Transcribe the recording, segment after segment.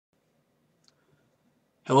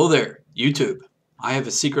Hello there, YouTube. I have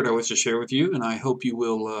a secret I wish to share with you, and I hope you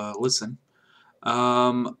will listen.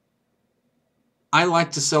 Um, I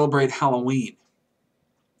like to celebrate Halloween.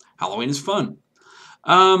 Halloween is fun.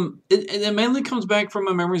 It mainly comes back from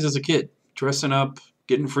my memories as a kid, dressing up,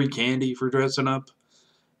 getting free candy for dressing up.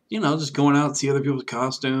 You know, just going out and see other people's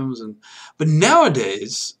costumes. But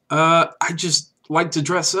nowadays, I just like to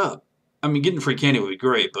dress up. I mean, getting free candy would be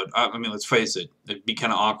great, but I mean, let's face it, it'd be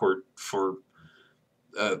kind of awkward for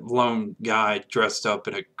a lone guy dressed up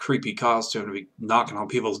in a creepy costume to be knocking on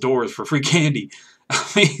people's doors for free candy. I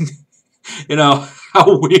mean,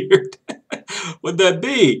 how weird would that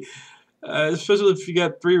be? Especially if you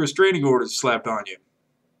got 3 restraining orders slapped on you.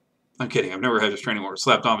 I'm kidding. I've never had a restraining order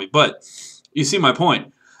slapped on me, but you see my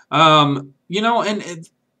point. I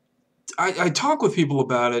talk with people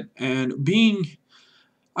about it, and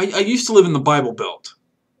I used to live in the Bible Belt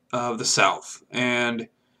of the South, and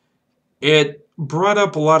it brought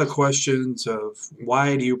up a lot of questions of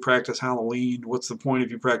why do you practice Halloween? What's the point of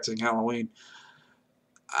you practicing Halloween?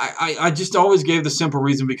 I just always gave the simple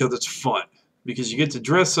reason because it's fun. Because you get to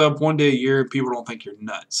dress up one day a year and people don't think you're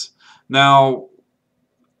nuts. Now,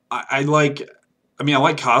 I like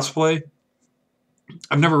cosplay.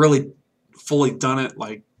 I've never really fully done it,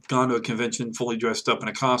 like gone to a convention fully dressed up in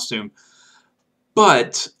a costume.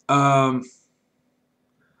 But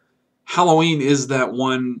Halloween is that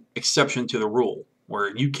one exception to the rule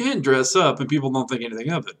where you can dress up and people don't think anything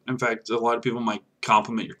of it. In fact, a lot of people might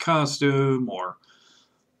compliment your costume or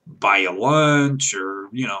buy you lunch or,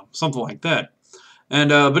 something like that. And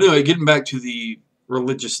but anyway, getting back to the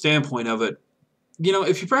religious standpoint of it,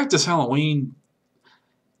 if you practice Halloween,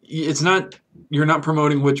 you're not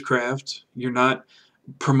promoting witchcraft, you're not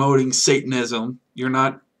promoting Satanism, you're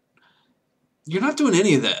not doing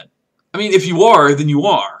any of that. I mean, if you are, then you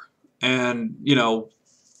are. And,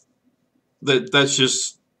 that's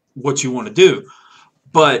just what you want to do.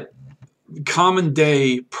 But common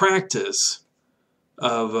day practice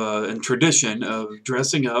of and tradition of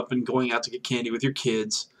dressing up and going out to get candy with your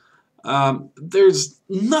kids, there's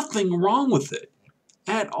nothing wrong with it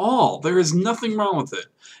at all. There is nothing wrong with it.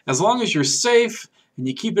 As long as you're safe and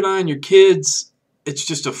you keep an eye on your kids, it's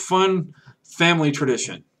just a fun family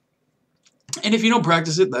tradition. And if you don't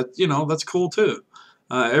practice it, that's cool too.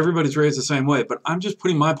 Everybody's raised the same way, but I'm just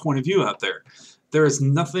putting my point of view out there. There is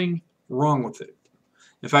nothing wrong with it.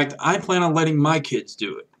 In fact, I plan on letting my kids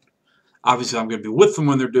do it. Obviously, I'm going to be with them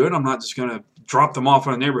when they're doing it. I'm not just going to drop them off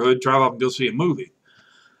in a neighborhood, drive off and go see a movie.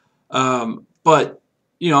 But,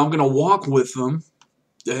 I'm going to walk with them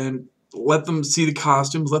and let them see the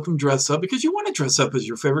costumes, let them dress up, because you want to dress up as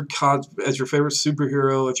your favorite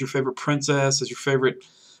superhero, as your favorite princess, as your favorite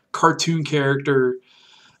cartoon character,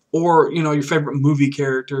 or, your favorite movie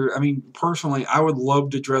character. I mean, personally, I would love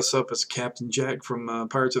to dress up as Captain Jack from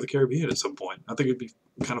Pirates of the Caribbean at some point. I think it'd be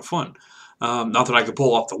kind of fun. Not that I could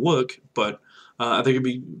pull off the look, but I think it'd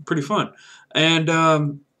be pretty fun. And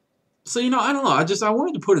so, I don't know. I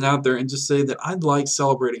wanted to put it out there and just say that I like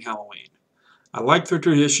celebrating Halloween. I like the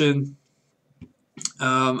tradition.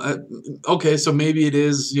 Okay, so maybe it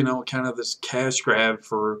is, kind of this cash grab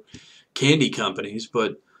for candy companies,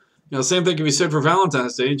 but same thing can be said for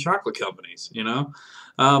Valentine's Day and chocolate companies,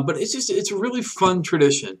 But it's a really fun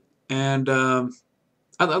tradition, and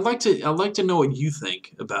I'd like to know what you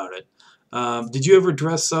think about it. Did you ever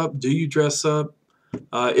dress up? Do you dress up?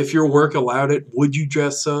 If your work allowed it, would you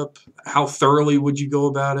dress up? How thoroughly would you go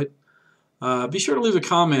about it? Be sure to leave a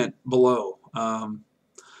comment below.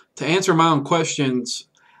 To answer my own questions,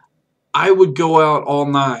 I would go out all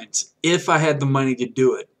night if I had the money to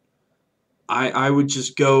do it. I would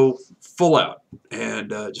just go full out and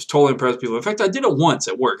just totally impress people. In fact, I did it once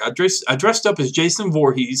at work. I dressed up as Jason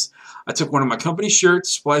Voorhees. I took one of my company shirts,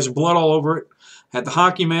 splashed blood all over it, had the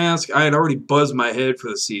hockey mask. I had already buzzed my head for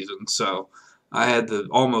the season, so I had the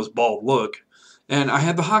almost bald look. And I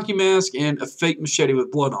had the hockey mask and a fake machete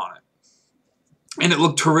with blood on it. And it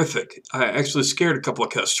looked terrific. I actually scared a couple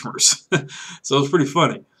of customers. So it was pretty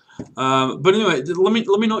funny. But anyway, let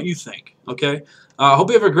me know what you think, okay? I hope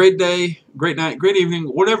you have a great day, great night, great evening,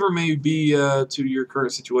 whatever may be to your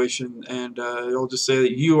current situation. And I'll just say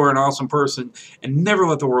that you are an awesome person and never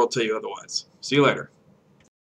let the world tell you otherwise. See you later.